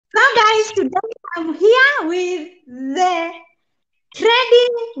guys, today I'm here with the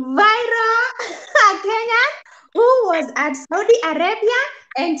trending viral Kenyan who was at Saudi Arabia,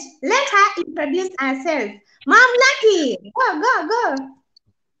 and let her introduce herself. Mom Lucky, go.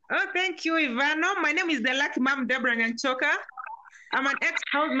 Oh, thank you, Ivano. My name is the lucky mom, Deborah Nyanchoka. I'm an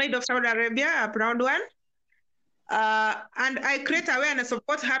ex-housemaid of Saudi Arabia, a proud one. And I create awareness of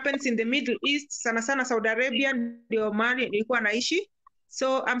what happens in the Middle East, sana sana Saudi Arabia, ndio mahali nilikuwa naishi.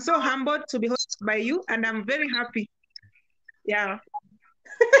 So I'm so humbled to be hosted by you, and I'm very happy. Yeah.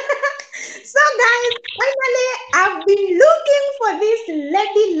 So guys, finally I've been looking for this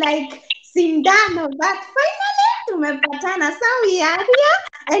lady like Sindano, but finally tumepatana. So we are here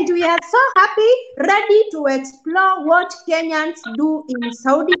and we are so happy, ready to explore what Kenyans do in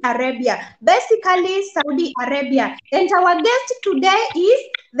Saudi Arabia, basically Saudi Arabia. And our guest today is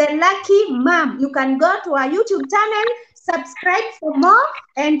the Lucky Mom. You can go to our YouTube channel, subscribe for more,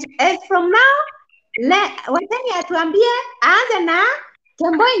 and as from now, wateni atuambie aanze na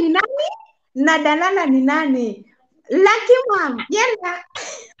Kemboi ni nani na Dalala ni nani? Lucky Mom, yenda.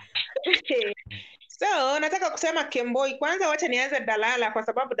 So, nataka kusema Kemboi. Kwanza wacha nianze Dalala kwa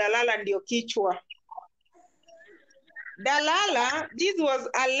sababu Dalala ndio kichwa. Dalala, this was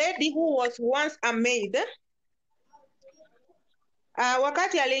a lady who was once a maid.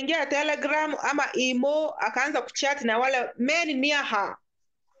 Wakati aliingia Telegram ama imo akaanza kuchat na wale men near her.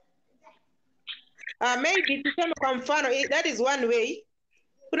 Maybe tuseme kwa mfano, that is one way.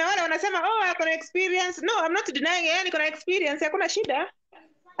 Kuna wale wanasema, oh, I kuna experience. No, I'm not denying it. Niko na experience, hakuna shida.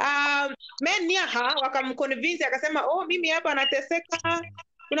 Men near her wakamconvince akasema, oh, mimi hapa nateseka.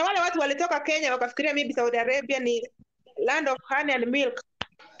 Kuna wale watu walitoka Kenya wakafikiria maybe Saudi Arabia ni land of honey and milk.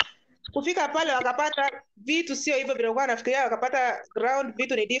 Kufika pale wakapata vitu sio hivyo vile walikuwa wanafikiria, wakapata ground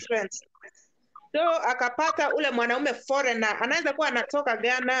vitu ni different. So akapata ule mwanaume foreigner, anaweza kuwa anatoka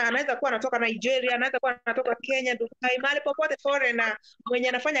Ghana, anaweza kuwa anatoka Nigeria, anaweza kuwa anatoka Kenya, Dubai, mahali popote foreigner mwenye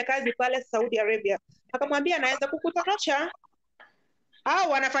anafanya kazi pale Saudi Arabia. Akamwambia anaweza kukutorosha,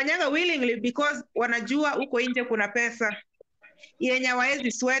 au wanafanyanga willingly because wanajua huko nje kuna pesa yenye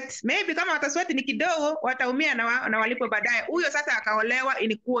hawawezi sweat. Maybe kama watasweat ni kidogo, wataumia na walipo baadaye. Huyo sasa akaolewa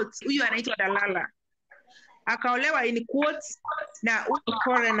in quotes. Huyo anaitwa Dalala. Akaolewa in quotes na huyo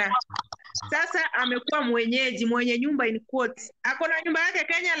foreigner. Sasa amekuwa mwenye nyumba in quotes. Ako na nyumba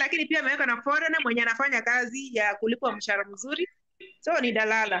yake Kenya, lakini pia ameweka na foreigner mwenye anafanya kazi ya kulipwa mshahara mzuri. So ni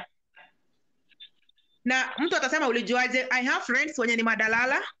Dalala. Na mtu atasema ulijuaje? I have friends wenye ni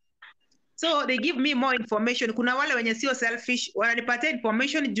madalala. So they give me more information. Kuna wale wenye sio selfish, wananipatia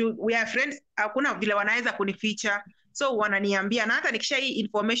information juu we are friends, hakuna vile wanaweza kunificha. So wananiambia, na hata nikisha hii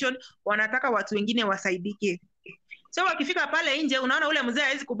information wanataka watu wengine wasaidike. So wakifika pale nje, unaona ule mzee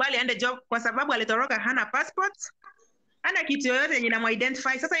hawezi kubali aende job kwa sababu alitoroka, hana passport, hana kitu yoyote yenye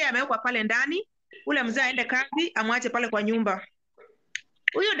inamu-identify. Sasa yeye amewekwa pale ndani, ule mzee aende kazi, amwache pale kwa nyumba.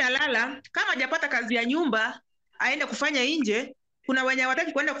 Huyo Dalala kama hajapata kazi ya nyumba aende kufanya nje, kuna wenye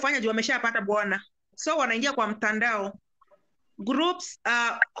wataki kwenda kufanya juu wameshapata bwana. So wanaingia kwa mtandao. Groups,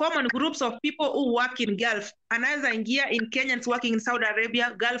 common groups of people who work in Gulf. Anaweza ingia in Kenyans working in Saudi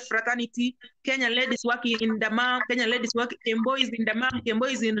Arabia, Gulf fraternity, Kenyan ladies working in Dammam, Kenyan ladies working, Kemboys in Dammam,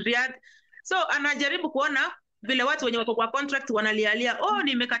 Kemboys in Riyadh. So anajaribu kuona vile watu wenye wako kwa contract wanalialia, oh,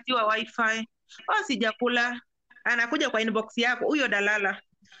 nimekatiwa wifi, oh, sijakula. Anakuja kwa inbox yako, huyo Dalala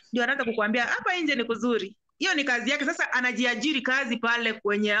ndio anaanza kukuambia hapa nje ni kuzuri. Hiyo ni kazi yake. Sasa anajiajiri kazi pale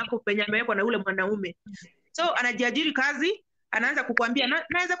kwenye hapo penye amewekwa na ule mwanaume. So anajiajiri kazi, anaanza kukuambia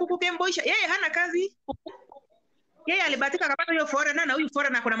naweza kukukemboisha. Yeye hana kazi. Yeye alibahatika akapata hiyo foreigner, na huyu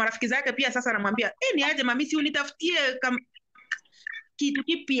foreigner kuna marafiki zake pia. Sasa anamwambia, ni aje mami, si unitafutie kitu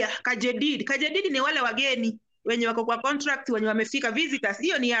kipya, kajedid. Kajedid ni wale wageni wenye wako kwa contract, wenye wamefika visitors.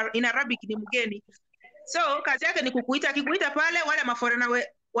 Hiyo ni in Arabic ni mgeni. So kazi yake ni kukuita, akikuita pale wale maforeigner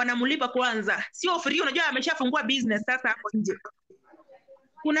wanamlipa kwanza. Sio free, unajua ameshafungua business sasa hapo nje.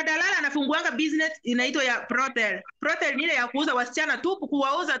 Kuna Dalala anafunguanga business inaitwa ya Protel. Protel ni ile ya kuuza wasichana tu,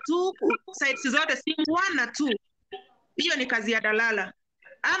 kuwauza tu sites zote, si 1 na 2. Hiyo ni kazi ya Dalala.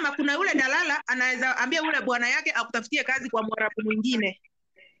 Ama kuna ule Dalala anaweza ambia ule bwana yake akutafutie kazi kwa Mwarabu mwingine.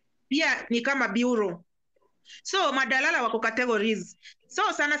 Pia ni kama bureau. So madalala wako categories.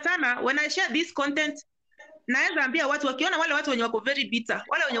 So sana when I share this content, naweza ambia watu wakiona wale watu wenye wako very bitter,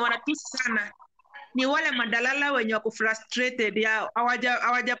 wale wenye wanatusi sana, ni wale madalala wenye wako frustrated, ya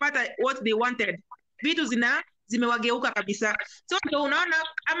hawajapata what they wanted. Vitu zimewageuka kabisa. So ndio unaona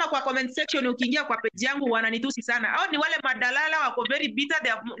ama kwa comment section ukiingia kwa page yangu wananitusi sana. Hao ni wale madalala wako very bitter,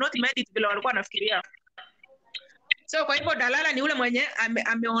 they have not made it vile walikuwa wanafikiria. So kwa hivyo Dalala ni ule mwenye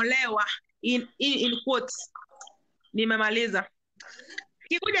ameolewa in quotes. Nimemaliza.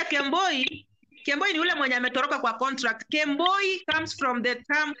 Ikikuja Kemboi ni ule mwenye ametoroka kwa contract. Kemboi comes from the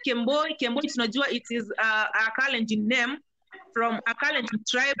term Kemboi. Kemboi tunajua it is a Kalenjin name from a Kalenjin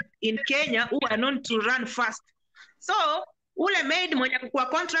tribe in Kenya who are known to run fast. So ule maid mwenye kwa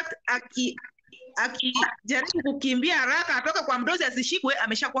contract akijaribu kukimbia haraka atoka kwa mdozi asishikwe,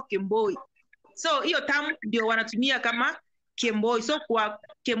 ameshakuwa Kemboi. So hiyo term ndio wanatumia kama Kemboi. So kwa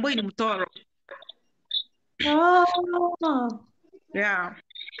Kemboi ni mtoro. Oh. Yeah.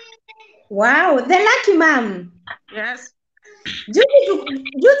 Wow, the lucky mom. Yes.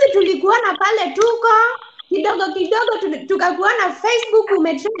 Juzi tulikuona pale tuko kidogo tukakuona Facebook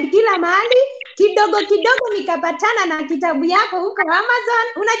umetrend kila mahali, kidogo nikapatana na kitabu yako huko Amazon.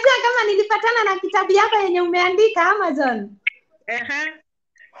 Unajua kama nilipatana na kitabu yako yenye umeandika Amazon.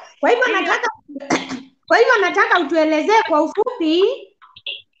 Kwa hivyo nataka utuelezee kwa ufupi.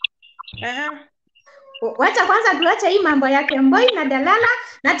 Wacha kwanza tuache hii mambo ya Kemboi na Dalala.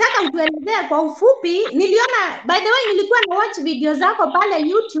 Nataka utuelezee kwa ufupi. Niliona, by the way, nilikuwa na watch video zako pale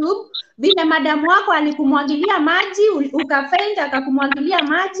YouTube, vile madamu wako alikumwagilia maji, ukafaint akakumwagilia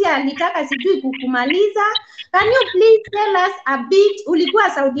maji, alitaka sijui kukumaliza. Can you please tell us a bit, ulikuwa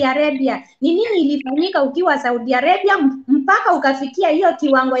Saudi Arabia. Ni nini ilifanyika ukiwa Saudi Arabia mpaka ukafikia hiyo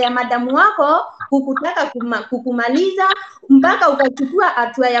kiwango ya madamu wako kukutaka kukumaliza, mpaka ukachukua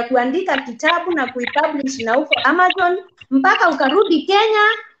hatua ya kuandika kitabu na kuipublish na huko Amazon, mpaka ukarudi Kenya,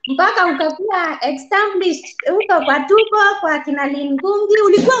 mpaka ukakuwa established huko kwa tuko kwa kina Lingungi,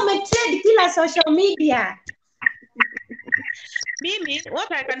 ulikuwa umetrade kila social media. Mimi,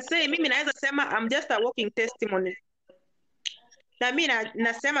 what I can say, mimi naweza sema I'm just a walking testimony. Na mimi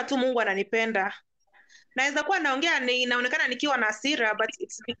nasema tu Mungu ananipenda. Naweza kuwa naongea inaonekana nikiwa na hasira, but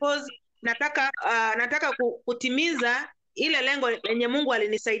it's because nataka kutimiza ile lengo lenye Mungu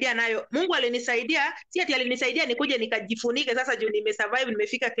alinisaidia nayo. Mungu alinisaidia, si ati alinisaidia nikuje nikajifunike sasa juu nimesurvive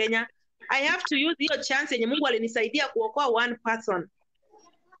nimefika Kenya. I have to use hiyo chance yenye Mungu alinisaidia kuokoa one person.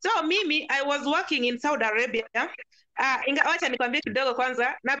 So mimi I was working in Saudi Arabia. Wacha nikwambie kidogo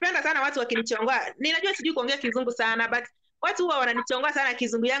kwanza. Napenda sana watu wakinichongoa. Ninajua sijui kuongea kizungu sana, but watu huwa wananichongoa sana,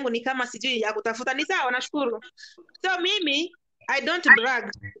 kizungu yangu ni kama sijui ya kutafuta. Ni sawa, nashukuru. So mimi I don't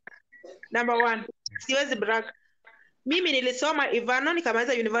brag. Number one, siwezi brag. Mimi nilisoma Ivano,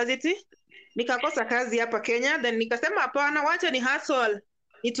 nikamaliza university, nikakosa kazi hapa Kenya, then nikasema hapana, wacha ni hustle,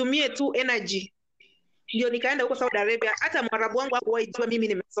 nitumie tu energy. Ndio nikaenda huko Saudi Arabia. Hata Mwarabu wangu hakuwahi jua mimi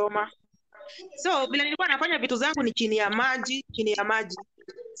nimesoma. So vile nilikuwa nafanya vitu zangu ni chini ya maji.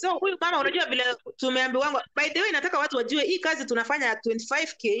 So huyu mama, unajua vile tumeambiwa, by the way, nataka watu wajue hii kazi tunafanya ya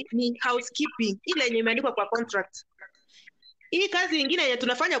 25k ni housekeeping, ile yenye imeandikwa kwa contract. Hii kazi nyingine yenye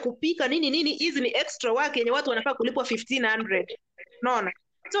tunafanya kupika nini, hizi ni extra work yenye watu wanafaa kulipwa 1500. Unaona?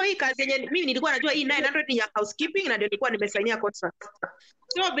 So hii kazi yenye mimi nilikuwa najua hii 900 ni ya housekeeping na ndio nilikuwa nimesainia contract.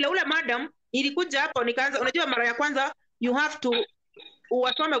 So vile ule madam ilikuja hapo nikaanza, unajua mara ya kwanza you have to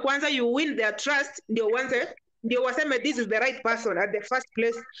uwasome kwanza, you win their trust ndio waseme this is the right person at the first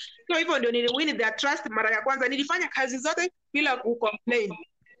place. So hivyo ndio niliwin their trust mara ya kwanza. Nilifanya kazi zote bila kucomplain.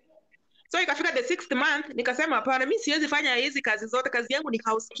 So ikafika the 6th month nikasema hapana, mimi siwezi fanya hizi kazi zote, kazi yangu ni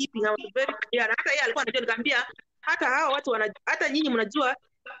housekeeping. I was very clear. Na hata yeye alikuwa anajua, nikamwambia hata hao watu hata nyinyi mnajua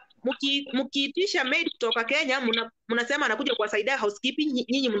mkiitisha maid kutoka Kenya mnasema anakuja kuwasaidia housekeeping,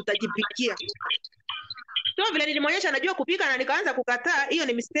 nyinyi mtajipikia. So vile nilimwonyesha najua kupika na nikaanza kukataa, hiyo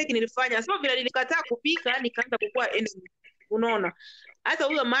ni mistake nilifanya. So vile nilikataa kupika nikaanza kukua enemy. Unaona? Hata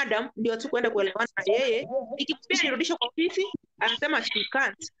huyo madam ndio tu kwenda kuelewana na yeye. Ikipia nirudisha kwa ofisi, anasema she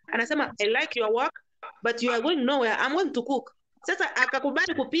can't. Anasema I like your work but you are going nowhere. I'm going to cook. Sasa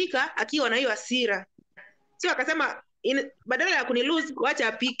akakubali kupika akiwa na hiyo hasira. Sio akasema badala ya kunilose wacha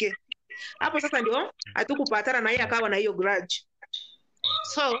apike. Hapo sasa ndio hatukupatana na yeye, akawa na hiyo grudge.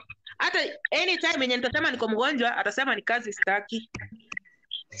 So hata anytime yenye nitasema niko mgonjwa atasema ni kazi sitaki.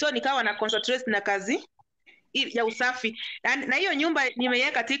 So nikawa na concentrate na kazi ya usafi. Na hiyo nyumba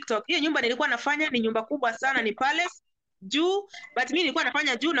nimeiweka TikTok. Hiyo nyumba nilikuwa nafanya ni nyumba kubwa sana, ni palace juu, but mimi nilikuwa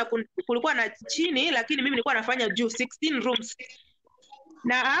nafanya juu na kulikuwa na chini, lakini mimi nilikuwa nafanya juu 16 rooms.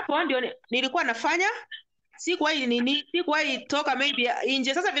 Na hapo ndio nilikuwa nafanya, sikuwahi toka maybe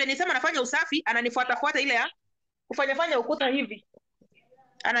nje. Sasa vile nisema nafanya usafi, ananifuata ile ya kufanya ukuta hivi,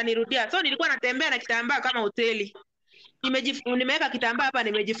 ananirudia. So nilikuwa natembea na kitambaa kama hoteli. Nimeweka kitambaa hapa,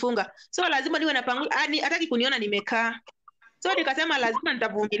 nimejifunga. So lazima niwe napangu, hataki kuniona nimekaa. So nikasema lazima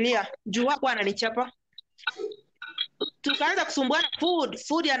nitavumilia juu hapo ananichapa. Tukaanza kusumbuana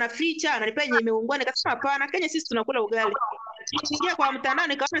food anaficha, ananipa yenye imeungua. Nikasema hapana, Kenya sisi tunakula ugali. Nikiingia kwa mtandao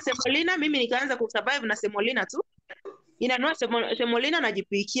nikaona semolina, mimi nikaanza kusurvive na semolina tu. Inanua semolina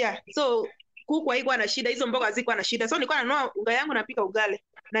najipikia. So kuku haikuwa na shida, hizo mboga hazikuwa na shida. So nilikuwa nanunua unga yangu napika ugali,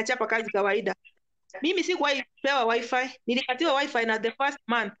 nachapa kazi kawaida. Mimi sikuwahi pewa wifi, nilikatiwa wifi na the first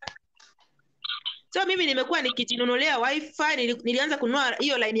month. So mimi nimekuwa nikijinunulia wifi, nilianza kununua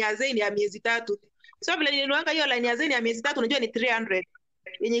hiyo line ya Zain ya miezi 3. So vile nilinuanga hiyo line ya Zain ya miezi 3, unajua ni 300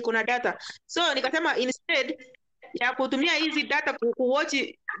 yenye iko na data. So nikasema instead ya kutumia hizi data kuwatch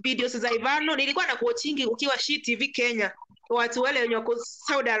videos za Ivano, nilikuwa na kuwatchingi ukiwa She TV Kenya, watu wale wenye wako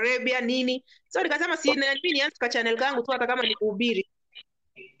Saudi Arabia nini. So nikasema si mimi nianze kwa channel kangu tu hata kama ni kuhubiri.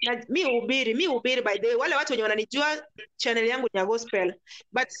 Na mi uhubiri by the way, wale watu wenye wananijua channel yangu ni ya gospel.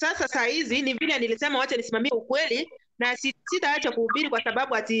 But saa hizi ni vile nilisema wacha nisimamie ukweli na sitaacha kuhubiri kwa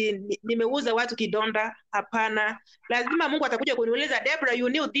sababu ati nimeuza watu kidonda. Hapana, lazima Mungu atakuja kuniuliza, Deborah, you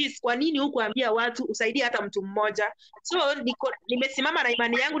knew this, kwa nini hukuambia watu usaidie hata mtu mmoja? So nimesimama na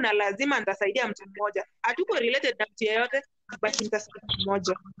imani yangu na lazima nitasaidia mtu mmoja. Hatuko related na mtu yeyote, but nitasaidia mtu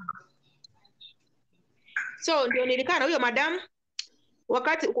mmoja. So ndio nilikaa na huyo madam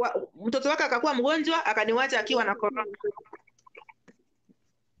wakati mtoto wake akakuwa mgonjwa, akaniwacha akiwa na corona.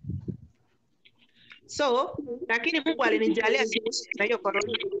 So lakini Mungu alinijalia na hiyo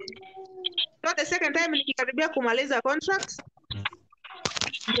corona. So the second time nikikaribia kumaliza contract,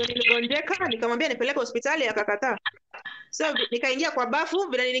 ndio niligonjeka, nikamwambia nipeleke hospitali, akakataa. So nikaingia kwa bafu,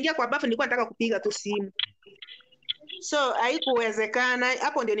 bila niliingia kwa bafu nilikuwa nataka kupiga tu simu. So haikuwezekana,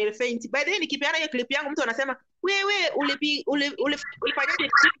 hapo ndio nilifaint. By the way nikipeana hiyo clip yangu mtu anasema, "Wewe ulifanyaje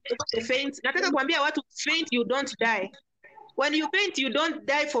faint?" Nataka kuambia watu, faint you don't die. When you faint you don't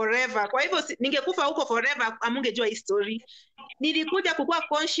die forever. Kwa hivyo ningekufa huko forever amungejua hii story. Nilikuja kukuwa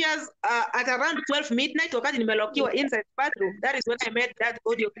conscious at around 12 midnight wakati nimelokiwa inside bathroom. That is when I made that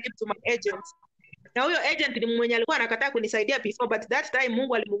audio clip to my agent. Na huyo agent ni mwenye alikuwa anakataa kunisaidia before, but that time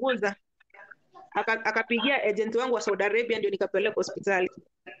Mungu alimuguza. Akapigia agent wangu wa Saudi Arabia, ndio nikapeleka hospitali.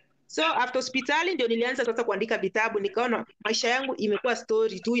 So after hospitali ndio nilianza sasa kuandika vitabu. Nikaona maisha yangu imekuwa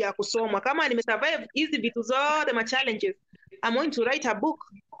story tu ya kusoma. Kama nimesurvive hizi vitu zote ma challenges, I'm going to write a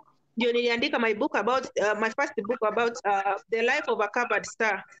book. Ndio niliandika my book about my first book about the life of a covered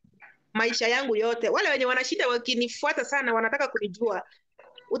star. Maisha yangu yote. Wale wenye wanashida wakinifuata sana wanataka kunijua.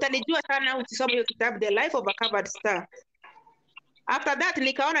 Utanijua sana ukisoma hiyo kitabu The Life of a Covered Star. After that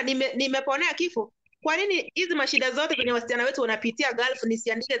nikaona nimeponea kifo. Kwa nini hizi mashida zote kwenye wasichana wetu wanapitia Gulf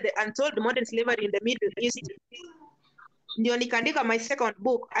nisiandike the untold modern slavery in the Middle East? Ndio nikaandika my second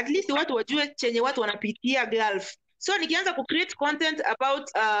book. At least watu wajue chenye watu wanapitia Gulf. So nikianza ku create content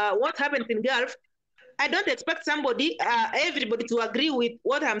about what happens in Gulf, I don't expect everybody to agree with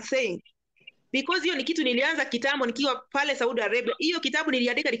what I'm saying. Because hiyo ni kitu nilianza kitambo nikiwa pale Saudi Arabia. Hiyo kitabu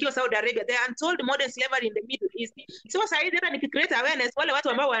niliandika nikiwa Saudi Arabia, The Untold Modern Slavery in the Middle East. So sasa hivi hata nikicreate awareness, wale watu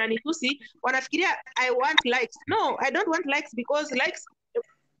ambao wananitusi wanafikiria I want likes. No, I don't want likes because likes,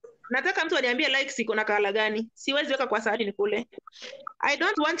 nataka mtu aniambie likes iko na kala gani. Siwezi weka kwa sahani nikule. I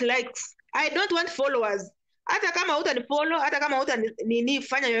don't want likes. I don't want followers. Hata kama hutanifollow, hata kama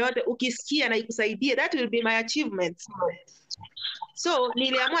hutanifanya yoyote, ukisikia na ikusaidie, that will be my achievement. So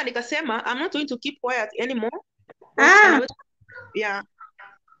niliamua nikasema I'm not going to keep quiet anymore. Yeah.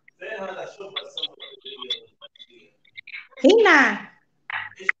 Hina.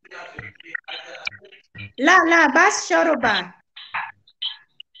 La bas shoroba.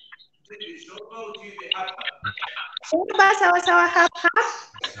 Shoroba sawa hap.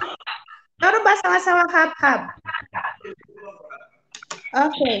 Shoroba sawa hap.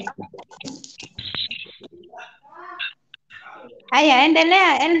 Okay. Haya,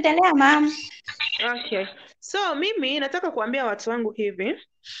 endelea ma'am. Okay. So mimi nataka kuambia watu wangu hivi.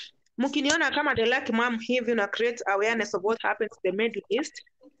 Mkiniona kama the lucky mom hivi na create awareness of what happens in the Middle East.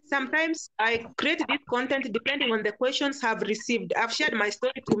 Sometimes I create this content depending on the questions I've received. I've shared my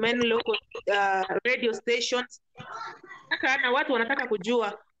story to many local radio stations. Na watu wanataka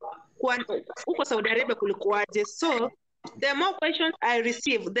kujua huko Saudi Arabia kulikuwaje. So the more questions I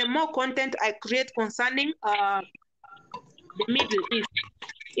receive, the more content I create concerning the Middle East.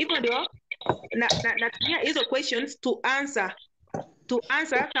 Hivyo ndio natumia hizo questions to answer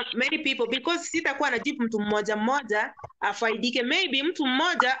many people, because sitakuwa najibu mtu mmoja afaidike. Maybe mtu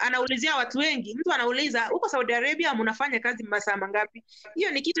mmoja anaulizia watu wengi. Mtu anauliza huko Saudi Arabia mnafanya kazi masaa mangapi?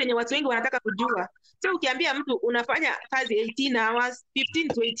 Hiyo ni kitu yenye watu wengi wanataka kujua. So ukiambia mtu unafanya kazi 18 hours,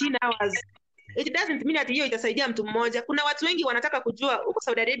 15 to 18 hours, it doesn't mean that hiyo itasaidia mtu mmoja. Kuna watu wengi wanataka kujua huko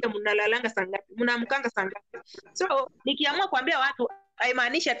Saudi Arabia mnalalanga saa ngapi, mnaamkanga saa ngapi. So nikiamua kuambia watu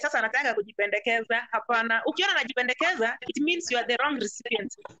haimaanishi ati sasa nataka kujipendekeza. Hapana. Ukiona najipendekeza, it means you are the wrong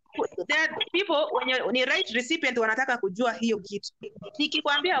recipient. There are people wenye ni right recipient wanataka kujua hiyo kitu.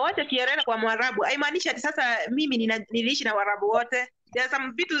 Nikikwambia wote Kierere kwa Mwarabu, haimaanishi ati sasa mimi niliishi na Waarabu wote. There are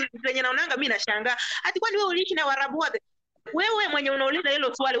some vitu zenye naonanga mimi nashangaa. Ati kwani wewe uliishi na Waarabu wote? Wewe mwenye unauliza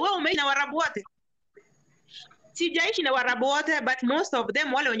hilo swali, wewe umeishi na Waarabu wote? Sijaishi na Waarabu wote, but most of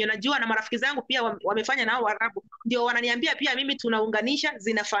them wale wenye najua na marafiki zangu pia wamefanya nao Waarabu. Ndio wananiambia pia mimi tunaunganisha,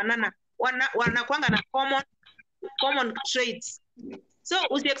 zinafanana. Wanakuanga na common traits. So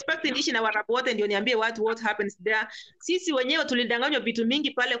usi expect niishi na Waarabu wote ndio niambie watu what happens there. Sisi wenyewe tulidanganywa vitu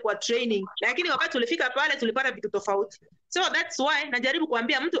mingi pale kwa training, lakini wakati tulifika pale tulipata vitu tofauti. So that's why najaribu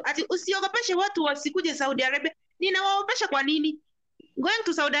kuambia mtu ati usiogopeshe watu wasikuje Saudi Arabia. Ninawaogopesha kwa nini? Going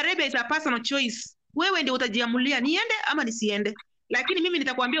to Saudi Arabia is a personal choice. Wewe ndio utajiamulia niende ama nisiende. Lakini mimi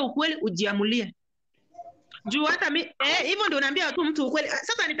nitakwambia ukweli, ujiamulie. Juu hata hivyo ndio naambia tu mtu ukweli.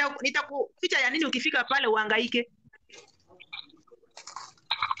 Sasa nitakuficha ya nini ukifika pale uhangaike?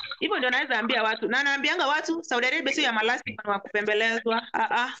 Hivyo ndio naweza ambia watu. Na naambianga watu Saudi Arabia sio ya malasi wa kupembelezwa.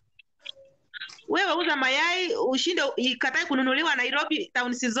 Wewe uza mayai, ushinde ikatae kununuliwa Nairobi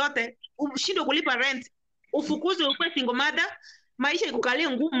towns zote, ushinde kulipa rent, ufukuzwe ukwe single mother, maisha ikukalie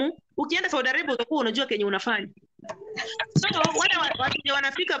ngumu, ukienda Saudi Arabia utakuwa unajua kenye unafanya. So wale watu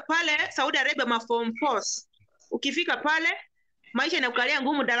wanafika pale Saudi Arabia form force. Ukifika pale maisha inakukalia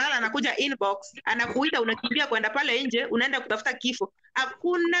ngumu, dalala anakuja inbox, anakuita, unakimbia kwenda pale nje, unaenda kutafuta kifo.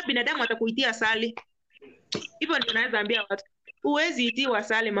 Hakuna binadamu atakuitia asali. Hivyo ndio naweza ambia watu. Huwezi itiwa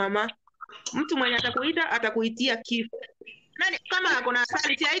asali mama. Mtu mwenye atakuitia kifo. Nani kama akona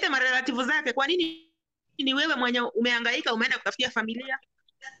asali si aite marelative zake? Kwa nini ni wewe mwenye umehangaika umeenda kutafutia familia?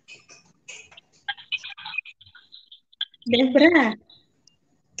 Debra.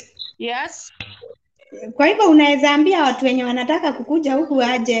 Yes. Kwa hivyo unaweza ambia watu wenye wanataka kukuja huku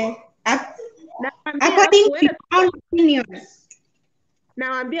aje? According to your opinion.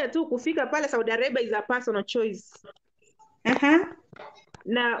 Nawaambia tu kufika pale Saudi Arabia is a personal choice.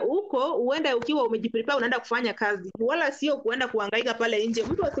 Na huko uende ukiwa umejiprepare unaenda kufanya kazi. Wala sio kuenda kuhangaika pale nje.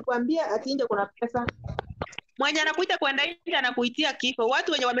 Mtu asikwambia ati nje kuna pesa. Mwenye anakuita kwenda nje anakuitia kifo.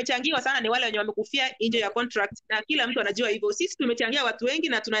 Watu wenye wamechangiwa sana ni wale wenye wamekufia nje ya contract. Na kila mtu anajua hivyo. Sisi tumechangia watu wengi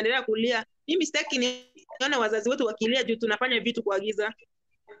na tunaendelea kulia. Mimi sitaki nione wazazi wetu wakilia juu tunafanya vitu kwa giza.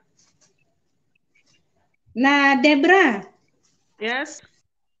 Na Debra. Yes.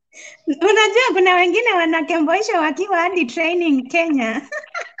 Unajua kuna wengine wanakemboisha wakiwa hadi training Kenya.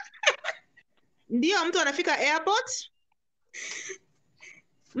 Ndio mtu anafika airport.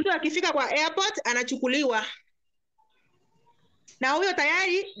 Mtu akifika kwa airport anachukuliwa. Na huyo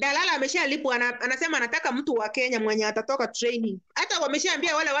tayari dalala ameshalipwa, anasema anataka mtu wa Kenya mwenye atatoka training. Hata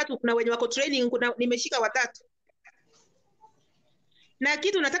wameshaambia wale watu kuna wenye wako training, nimeshika 3. Na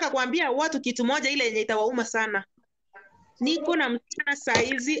kitu nataka kuambia watu kitu moja ile yenye itawauma sana. Niko na msichana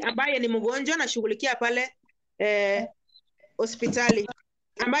saizi ambaye ni mgonjwa na shughulikia pale hospitali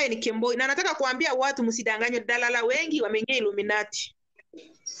ambaye ni Kemboi, na nataka kuambia watu msidanganywe, dalala wengi wameingia Illuminati.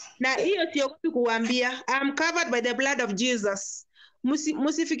 Na hiyo siogopi kuambia, I'm covered by the blood of Jesus.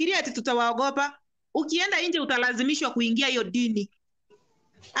 Msifikirie ati tutawaogopa. Ukienda nje utalazimishwa kuingia hiyo dini.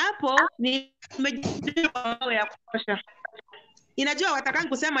 Hapo ni umejua ya kutosha. Inajua watakani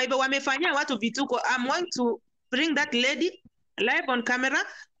kusema hivyo, wamefanyia watu vituko. I'm going to bring that lady live on camera,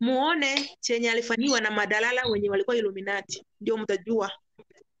 muone chenye alifanyiwa na madalala wenye walikuwa Illuminati. Ndio mtajua.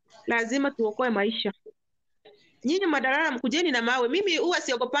 Lazima tuokoe maisha. Nyinyi madalala mkujeni na mawe. Mimi huwa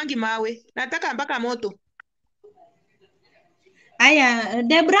siogopangi mawe. Nataka mpaka moto. Aya,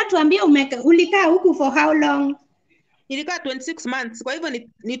 Debra tuambie ulikaa huku for how long? Nilikaa 26 months. Kwa hivyo ni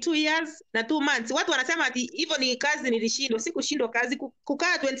 2 years na 2 months. Watu wanasema ati hivyo ni kazi nilishindwa. Si kushindwa kazi.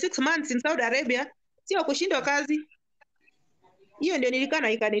 Kukaa 26 months in Saudi Arabia sio kushindwa kazi. Hiyo ndio nilikaa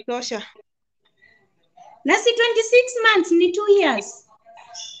na ikanitosha. Na si 26 months ni 2 years.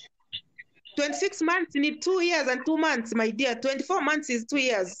 26 months ni 2 years and 2 months my dear. 24 months is 2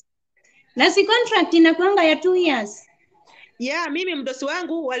 years. Na si contract inakuanga ya 2 years. Yeah, mimi mdosi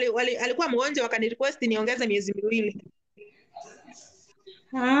wangu alikuwa mgonjwa wakanirequest niongeze miezi 2.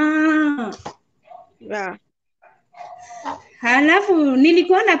 Yeah. Halafu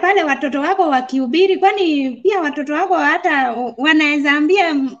nilikuona pale watoto wako wakihubiri, kwani pia watoto wako hata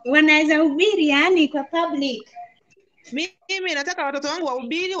wanaweza hubiri yani kwa public? Mimi nataka watoto wangu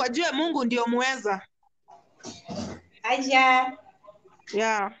wahubiri, wajue Mungu ndio muweza. Aja.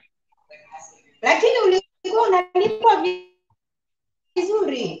 Yeah. Lakini ulikuwa unalipwa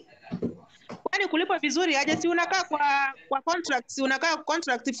vizuri. Kwani kulipwa vizuri aje? Si unakaa kwa contract, si unakaa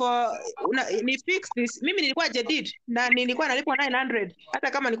contract for ni fixed. Mimi nilikuwa jadid na nilikuwa nalipwa 900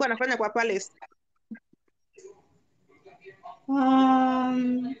 hata kama nilikuwa nafanya kwa palace.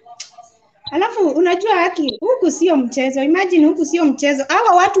 Alafu unajua haki huku sio mchezo. Imagine huku sio mchezo.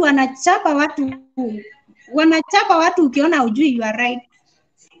 Hawa watu wanachapa watu wanachapa watu ukiona ujui you are right.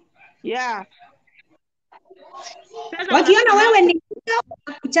 Yeah. Sasa Wakiona unasema wewe ni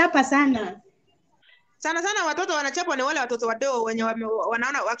kuchapa sana. sana watoto wanachapwa ni wale watoto wadogo wenye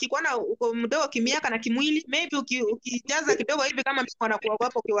wanaona wakikuona uko mdogo kimiaka na kimwili, maybe ukijaza kidogo hivi kama mimi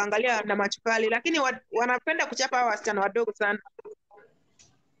wanakuogopa ukiwaangalia na macho kali, lakini wanapenda kuchapa hao wasichana wadogo sana.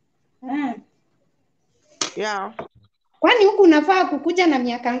 Yeah. Kwani huku unafaa kukuja na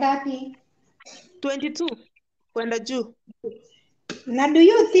miaka ngapi? 22 kwenda juu. Na do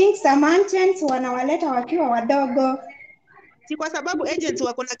you think some agents wanawaleta wakiwa wadogo? Si kwa sababu agents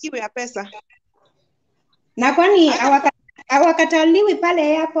wako na kiu ya pesa. Na kwani hawakataliwi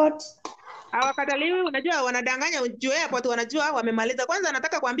pale airport? Hawakataliwi, unajua wanadanganya juu airport, wanajua wamemaliza. Kwanza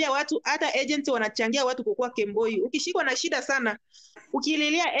nataka kuambia watu hata agents wanachangia watu kukua kemboi. Ukishikwa na shida sana,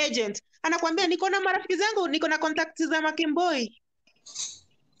 ukililia agent, anakuambia niko na marafiki zangu, niko na contacts za makemboi.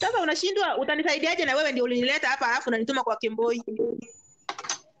 Sasa unashindwa utanisaidiaje na wewe ndio ulinileta hapa alafu unanituma kwa kemboi?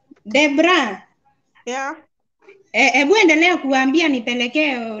 Debra. Yeah. Hebu endelea kuambia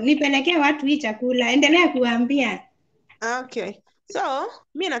nipelekee watu hii chakula. Endelea kuambia. Okay. So,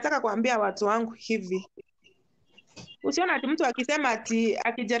 mimi nataka kuambia watu wangu hivi. Usiona ati mtu akisema ati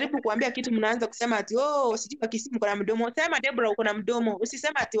akijaribu kuambia kitu mnaanza kusema ati oh sijui Wakisii mko na mdomo. Sema Debra uko na mdomo.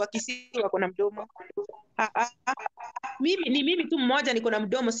 Usisema ati Wakisii wako na mdomo. Mimi tu mmoja niko na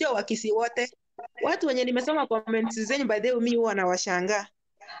mdomo, sio Wakisii wote. Watu wenye nimesoma comments zenyu by the way mimi huwa nawashangaa.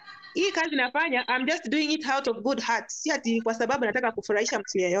 Hii kazi nafanya, I'm just doing it out of good heart. Si ati kwa sababu nataka kufurahisha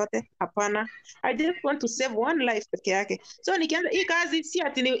mtu yeyote, hapana. I just want to save one life peke yake. So nikianza hii kazi si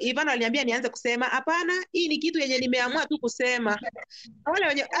ati Ivan aliniambia nianze kusema, hapana, hii ni kitu yenye nimeamua tu kusema. Wale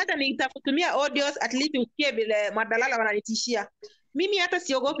wenye hata nitakutumia audios at least usikie vile madalala wananitishia. Mimi hata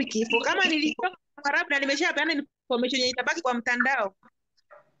siogopi kifo. Kama nilitoka Arab na nimeshapeana information yenye itabaki kwa mtandao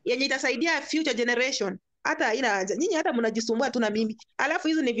yenye itasaidia future generation. Hata ina haja. Nyinyi hata mnajisumbua tu na mimi. Alafu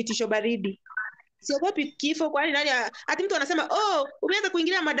hizo ni vitisho baridi. Siogopi kifo, kwani nani ati mtu anasema, "Oh, umeanza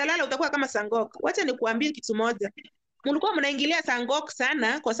kuingilia madalala utakuwa kama Sangok." Wacha nikuambie kitu moja. Mlikuwa mnaingilia Sangok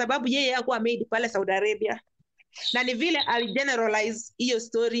sana kwa sababu yeye hakuwa made pale Saudi Arabia. Na ni vile aligeneralize hiyo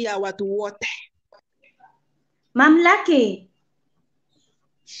story ya watu wote. Mamlaki.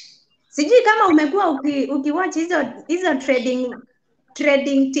 Sijui kama umekuwa ukiwatch hizo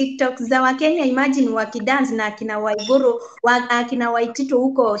trading TikTok za Wakenya, imagine wakidance na akina Waiguru, akina Waitito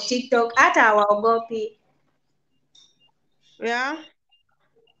huko TikTok, hata hawaogopi. Yeah.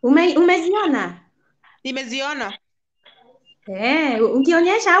 Umeziona? Nimeziona.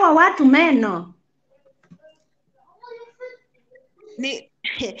 Ukionyesha hawa watu meno.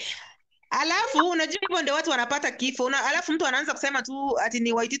 Alafu unajua hivyo ndio watu wanapata kifo. Alafu mtu anaanza kusema tu ati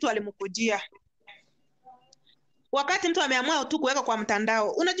ni Waititu alimkujia. Wakati mtu ameamua tu kuweka kwa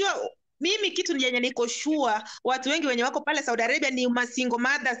mtandao. Unajua mimi kitu yenye niko sure watu wengi wenye wako pale Saudi Arabia ni masingo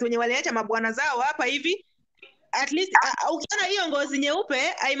mothers wenye waliacha mabwana zao hapa hivi. At least ukiona hiyo ngozi nyeupe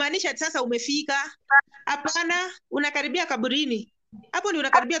haimaanishi sasa umefika. Hapana, unakaribia kaburini. Hapo ndio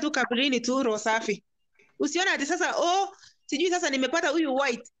unakaribia tu kaburini tu, roho safi. Usiona ati sasa sijui sasa nimepata huyu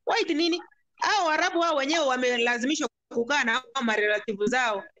white. White nini? Hao Waarabu wao wenyewe wamelazimishwa kukaa na hao relative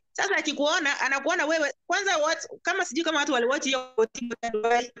zao. Sasa akikuona anakuona wewe kwanza kama sijui kama watu waliwatch hiyo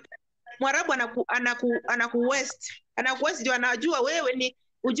Mwarabu anakuwest ndio anajua wewe ni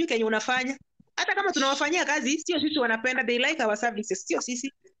ujui kenye unafanya. Hata kama tunawafanyia kazi sio sisi wanapenda, they like our services, sio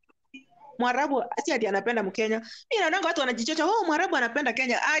sisi. Mwarabu si ati anapenda Mkenya. Mimi naona watu wanajichocha, Mwarabu anapenda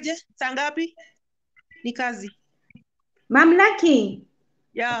Kenya aje? Saa ngapi? Ni kazi. Mamlaki.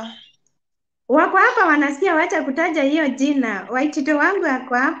 Yeah. Wako hapa wanasikia, wacha kutaja hiyo jina. Waitito wangu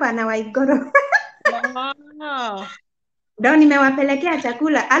wako hapa na Waigoro. Ndio nimewapelekea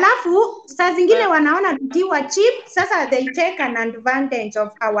chakula. Alafu saa zingine wanaona tukiwa cheap, sasa they take an advantage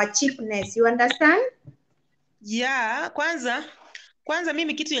of our cheapness. You understand? Yeah, kwanza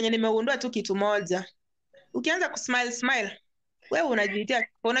mimi kitu yenye nimeundua tu kitu moja. Ukianza kusmile, wewe unajiitia.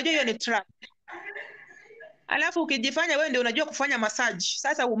 Unajua hiyo ni trap. Alafu ukijifanya wewe ndio unajua kufanya massage,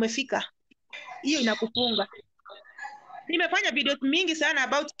 sasa umefika. Hiyo inakufunga. Nimefanya videos mingi sana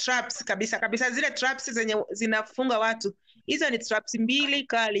about traps kabisa zile traps zenye zinafunga watu. Hizo ni traps mbili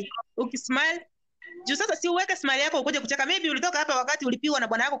kali. Ukismile, juu sasa si uweke smile yako ukuje kucheka. Maybe ulitoka hapa wakati ulipigwa na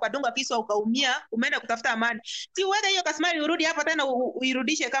bwana yako kwa dunga kisu ukaumia, umeenda kutafuta amani. Si uweke hiyo kasmile urudi hapa tena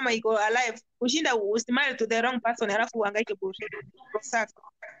uirudishe kama iko alive. Ushinda usmile to the wrong person alafu uhangaike bure.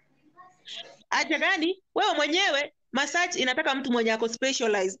 Acha gani? Wewe mwenyewe massage inataka mtu mwenye ako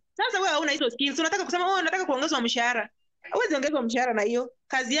specialized. Sasa wewe hauna hizo skills. Unataka kusema nataka kuongezwa mshahara. Hauwezi ongezwa mshahara na hiyo.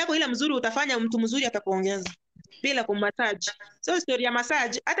 Kazi yako ile mzuri utafanya, mtu mzuri atakuongeza bila kummassage. So story ya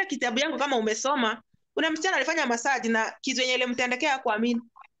massage, hata kitabu yangu kama umesoma, Kuna msichana alifanya massage na kitu yenye ilimtendekea kuamini.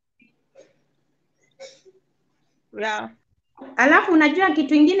 Yeah. Alafu unajua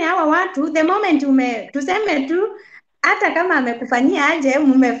kitu ingine, hawa watu the moment tuseme tu hata kama amekufanyia aje,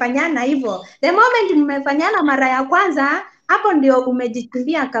 mmefanyana hivyo, the moment mmefanyana mara ya kwanza, hapo ndio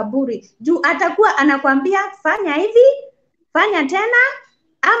umejichimbia kaburi. Juu atakuwa anakwambia fanya hivi, fanya tena,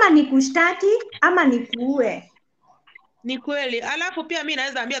 ama nikushtaki ama nikuue. Ni kweli. Alafu pia mimi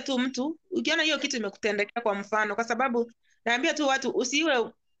naweza ambia tu mtu, ukiona hiyo kitu imekutendekea kwa mfano, kwa sababu naambia tu watu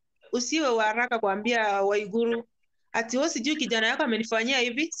usiwe wa haraka kuambia Waiguru ati wewe sijui kijana yako amenifanyia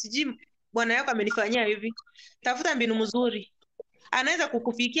hivi, sijui bwana yako amenifanyia hivi. Tafuta mbinu mzuri. Anaweza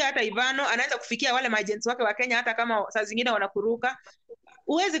kukufikia hata Ivano, anaweza kufikia wale maagents wake wa Kenya, hata kama saa zingine wanakuruka.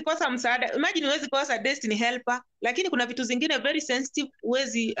 Huwezi kosa msaada. Imagine huwezi kosa destiny helper, lakini kuna vitu zingine very sensitive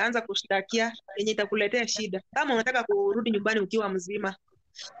huwezi anza kushtakia yenye itakuletea shida kama unataka kurudi nyumbani ukiwa mzima,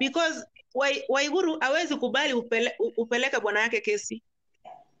 because Waiguru hawezi kubali upeleke bwana yake kesi.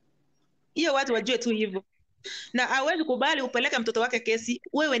 Hiyo watu wajue tu hivyo. Na hawezi kubali upeleke mtoto wake kesi.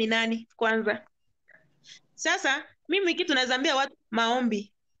 Wewe ni nani kwanza? Sasa mimi kitu nazaambia watu,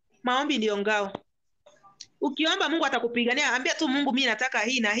 maombi ndio ngao. Ukiomba Mungu atakupigania. Ambia tu Mungu, mimi nataka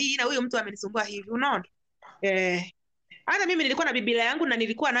hii na hii, na huyo mtu amenisumbua hivi, unaona? Hata mimi nilikuwa na Biblia yangu na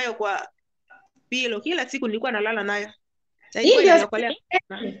nilikuwa nayo kwa pilo, kila siku nilikuwa nalala nayo.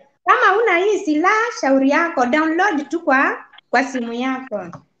 Kama una hii silaha, shauri yako, download tu kwa simu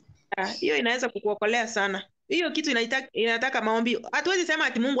yako. Hiyo inaweza kukuokolea sana. Hiyo kitu inataka maombi. Hatuwezi sema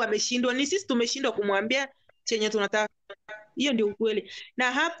ati Mungu ameshindwa, ni sisi tumeshindwa kumwambia chenye tunataka. Hiyo ndio ukweli.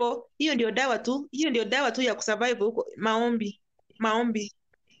 Na hapo hiyo ndio dawa tu ya kusurvive huko, maombi.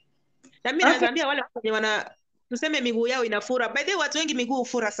 Na mimi naambia wale wenye tuseme miguu yao inafura. By the way, watu wengi miguu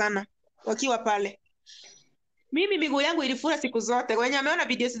hufura sana wakiwa pale. Mimi miguu yangu ilifura siku zote. Wenye ameona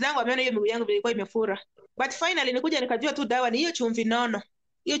videos zangu ameona hiyo miguu yangu ilikuwa imefura. But finally nikuja nikajua tu dawa ni hiyo chumvi nono.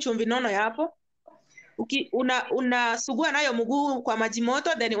 Hiyo chumvi nono ya hapo. Unasugua nayo mguu kwa maji moto,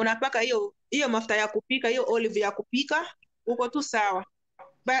 then unapaka hiyo mafuta ya kupika, hiyo olive ya kupika, uko tu sawa.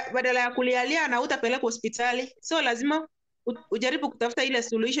 Badala ya kulialia na utapeleka hospitali. So lazima ujaribu kutafuta ile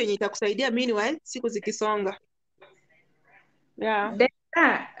solution yenye itakusaidia meanwhile siku zikisonga. Yeah.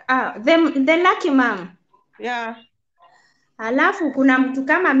 The lucky mom. Yeah. Alafu kuna mtu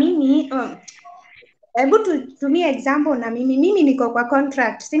kama mimi, hebu tutumie example na mimi niko kwa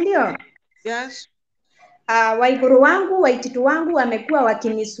contract, si ndio? Yes. Waiguru wangu, Waititu wangu wamekuwa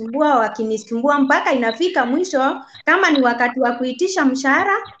wakinisumbua mpaka inafika mwisho, kama ni wakati wa kuitisha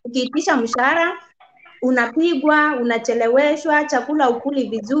mshahara, ukiitisha mshahara unapigwa, unacheleweshwa, chakula ukuli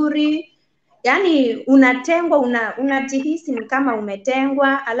vizuri, yani unatengwa, unajihisi ni kama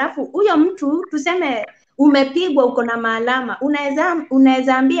umetengwa. Alafu huyo mtu tuseme umepigwa, uko na maalama,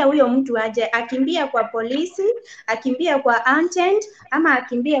 unaweza ambia huyo mtu aje akimbia kwa polisi, akimbia kwa agent, ama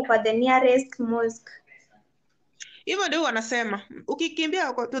akimbia kwa the nearest mosque. Hivyo ndio wanasema,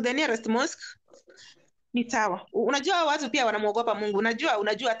 ukikimbia to the nearest mosque ni sawa. Unajua watu pia wanamuogopa Mungu.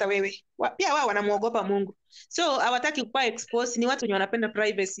 Unajua hata wewe. Pia wao wanamuogopa Mungu. So hawataki kupa expose, ni watu wenye wanapenda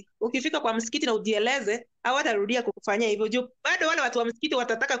privacy. Ukifika kwa msikiti na ujieleze, hawatarudia kukufanyia hivyo. Juu bado wale watu wa msikiti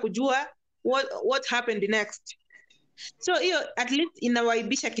watataka kujua what happened next. So hiyo at least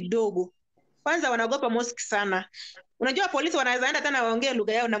inawaibisha kidogo. Kwanza wanaogopa mosque sana. Unajua polisi wanaweza enda tena waongee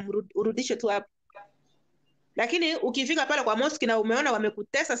lugha yao na urudishe tu hapo. Lakini ukifika pale kwa mosque na umeona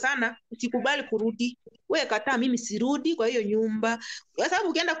wamekutesa sana, usikubali kurudi. Wewe kataa, mimi sirudi kwa hiyo nyumba. Kwa sababu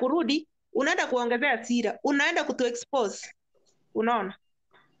ukienda kurudi, unaenda kuongezea hasira, unaenda kuto expose. Unaona?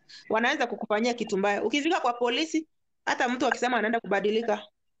 Wanaanza kukufanyia kitu mbaya. Ukifika kwa polisi, hata mtu akisema anaenda kubadilika,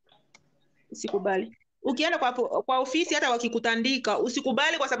 usikubali. Ukienda kwa ofisi hata wakikutandika,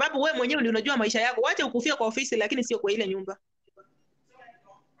 usikubali, kwa sababu wewe mwenyewe ndio unajua maisha yako. Wacha ukufia kwa ofisi, lakini sio kwa ile nyumba.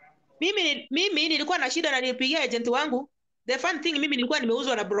 Mimi nilikuwa na shida na nilipigia agent wangu. The fun thing, mimi nilikuwa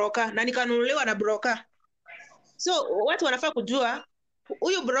nimeuzwa na broker na nikanunuliwa na broker. So watu wanafaa kujua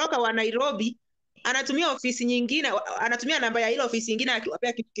huyu broker wa Nairobi anatumia ofisi nyingine, anatumia namba ya ile ofisi nyingine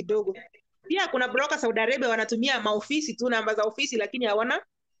akiwapea kitu kidogo. Pia kuna broker Saudi Arabia wanatumia maofisi tu, namba za ofisi, lakini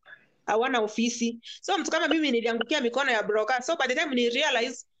hawana ofisi. So mtu kama mimi niliangukia mikono ya broker. So by the time ni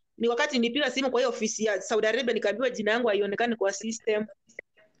realize ni wakati nilipiga simu kwa hiyo ofisi ya Saudi Arabia, nikaambiwa jina yangu haionekani kwa system.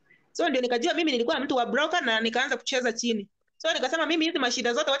 So ndio nikajua mimi nilikuwa mtu wa broker na nikaanza kucheza chini. So nikasema mimi hizi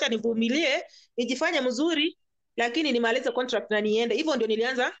mashida zote wacha nivumilie, nijifanye mzuri, lakini nimalize contract na niende. Hivyo ndio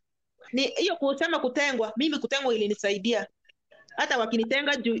nilianza hiyo kusema kutengwa. Mimi kutengwa ilinisaidia. Hata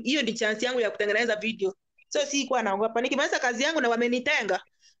wakinitenga juu hiyo ndio chance yangu ya kutengeneza video. So si kwa naogopa. Nikimaliza kazi yangu na wamenitenga,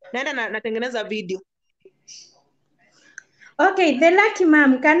 naenda natengeneza video. Okay, the lucky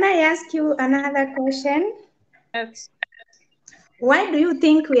mom, can I ask you another question? Yes. Why do you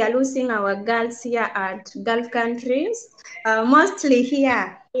think we are losing our girls here at Gulf countries? Mostly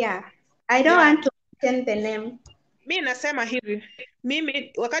here. I don't want to mention the name. Mi nasema hivi,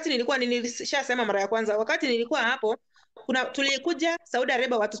 mimi wakati nilishasema mara ya kwanza, wakati nilikuwa hapo tulikuja Saudi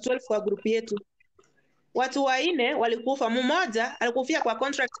Arabia watu 12 kwa grupu yetu. Watu 4 walikufa, mmoja alikufia kwa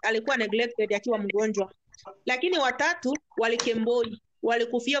contract, alikuwa neglected akiwa mgonjwa. Lakini 3 walikemboi,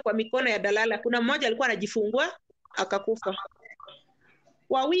 walikufia kwa mikono ya dalala. Kuna mmoja alikuwa anajifungua akakufa.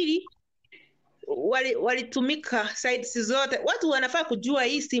 2 walitumika sites zote. Watu wanafaa kujua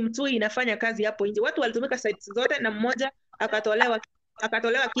hii sim tu inafanya kazi hapo nje. Watu walitumika sites zote na mmoja akatolewa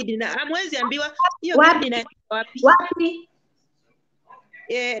kidney, na hamwezi ambiwa hiyo kidney na wapi?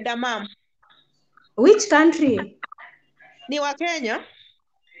 Damam. Which country? Ni wa Kenya.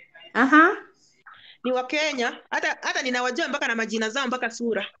 Ni wa Kenya. Hata ninawajua mpaka na majina zao mpaka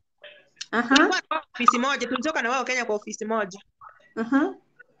sura. Tulikuwa kwa ofisi moja, tulitoka na wao Kenya kwa ofisi moja.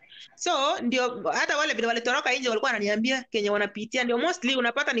 So ndio hata wale vile walitoroka nje walikuwa wananiambia Kenya wanapitia, ndio mostly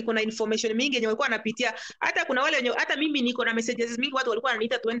unapata niko na information mingi yenye walikuwa wanapitia. Hata kuna wale wenye hata mimi niko na messages mingi, watu walikuwa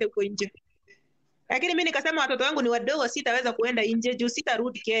wananiita tuende huko nje. Lakini mimi nikasema watoto wangu ni wadogo, sitaweza kuenda nje juu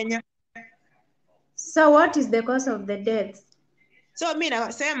sitarudi Kenya. So what is the cause of the death? So mimi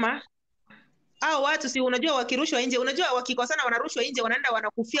nasema hao watu si unajua wakirushwa nje, unajua wakikosana wanarushwa nje, wanaenda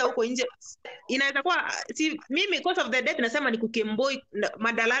wanakufia huko nje. Inaweza kuwa si mimi cause of the death nasema ni kukemboi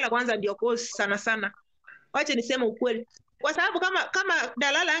madalala kwanza ndio cause sana. Wacha niseme ukweli. Kwa sababu kama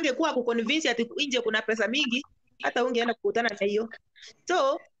dalala angekuwa kuconvince ati nje kuna pesa mingi, hata ungeenda kukutana na hiyo.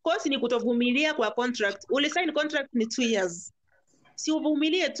 So cause ni kutovumilia kwa contract. Ulisign contract ni 2 years. Si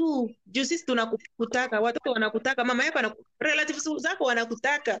uvumilie tu, juu sisi tunakutaka, watoto wanakutaka, mama yako relatives zako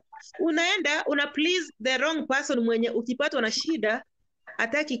wanakutaka. Unaenda una please the wrong person mwenye ukipatwa na shida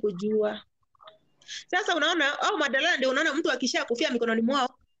hataki kujua. Sasa unaona au madalala ndio unaona mtu akishakufia mikononi mwao,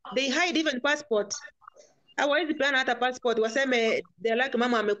 they hide even passport. Hawawezi peana hata passport, waseme the lucky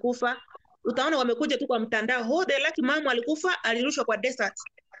mama amekufa. Utaona wamekuja tu kwa mtandao, the lucky mama alikufa, alirushwa kwa desert.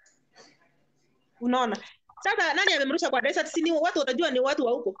 Unaona? Sasa nani amemrusha kwa desert? Si ni watu watajua ni watu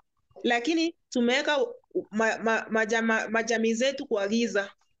wa huko. Lakini tumeweka majamii zetu kwa giza.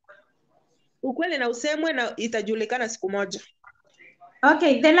 Ukweli na usemwe na itajulikana siku moja.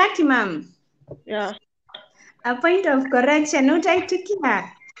 Okay, the lucky mom. Yeah. A point of correction,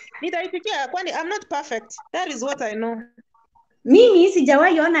 utaitikia? Nitaitikia, kwani I'm not perfect. That is what I know. Mimi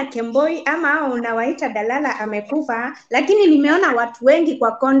sijawahi ona kemboi ama unawaita dalala amekufa, lakini nimeona watu wengi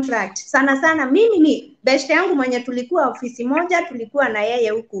kwa contract. Sana mimi ni best yangu mwenye tulikuwa ofisi moja, tulikuwa na yeye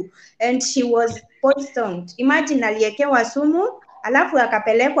huku, and she was poisoned. Imagine aliekewa sumu, alafu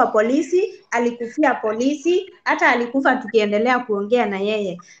akapelekwa polisi, alikufia polisi, hata alikufa tukiendelea kuongea na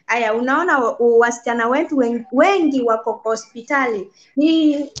yeye. Aya, unaona wasichana wetu wengi wako hospitali.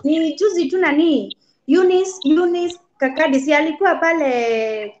 Ni juzi tu nani Eunice Kakadi si alikuwa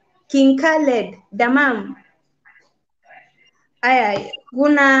pale King Khaled Damam. Aya,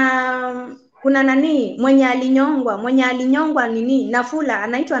 kuna nani mwenye alinyongwa nini Nafula,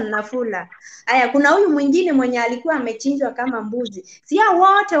 anaitwa Nafula. Aya, kuna huyu mwingine mwenye alikuwa amechinjwa kama mbuzi. Si hao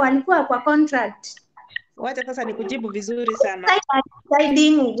wote walikuwa kwa contract. Wacha sasa nikujibu vizuri sana.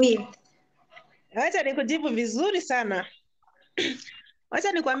 Wacha nikujibu vizuri sana.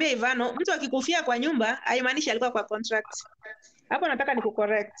 Wacha nikwambie Ivano, mtu akikufia kwa nyumba haimaanishi alikuwa kwa contract. Hapo nataka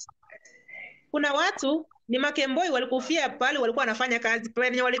nikucorrect. Kuna watu ni makemboi walikufia pale walikuwa wanafanya kazi,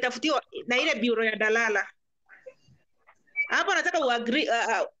 pale walitafutiwa na ile bureau ya dalala. Hapo nataka uagree,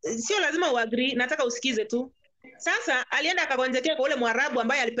 sio lazima uagree, nataka usikize tu. Sasa alienda akagonjekea kwa ule Mwarabu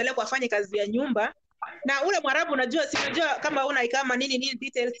ambaye alipelekwa afanye kazi ya nyumba, na ule Mwarabu unajua kama una ikama nini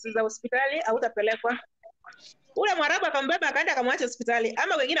details za hospitali hautapelekwa. Ule Mwarabu akambeba akaenda akamwacha hospitali,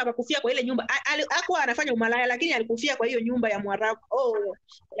 ama wengine wakakufia kwa ile nyumba. Hakuwa anafanya umalaya, lakini alikufia kwa hiyo nyumba ya Mwarabu.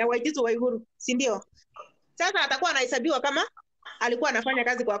 Ya Waititu Waiguru, si ndio? Sasa atakuwa anahesabiwa kama alikuwa anafanya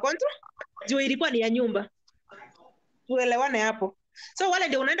kazi kwa kontra, juu ilikuwa ni ya nyumba. Tuelewane hapo. So wale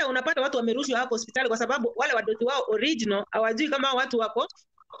ndio unaenda unapata watu wamerushwa hapo hospitali kwa sababu wale wadosi wao original hawajui kama watu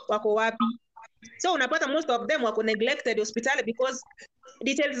wako wapi. So unapata most of them wako neglected hospitali because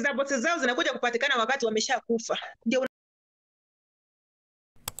details za bosses zao zinakuja kupatikana wakati wameshakufa. Ndio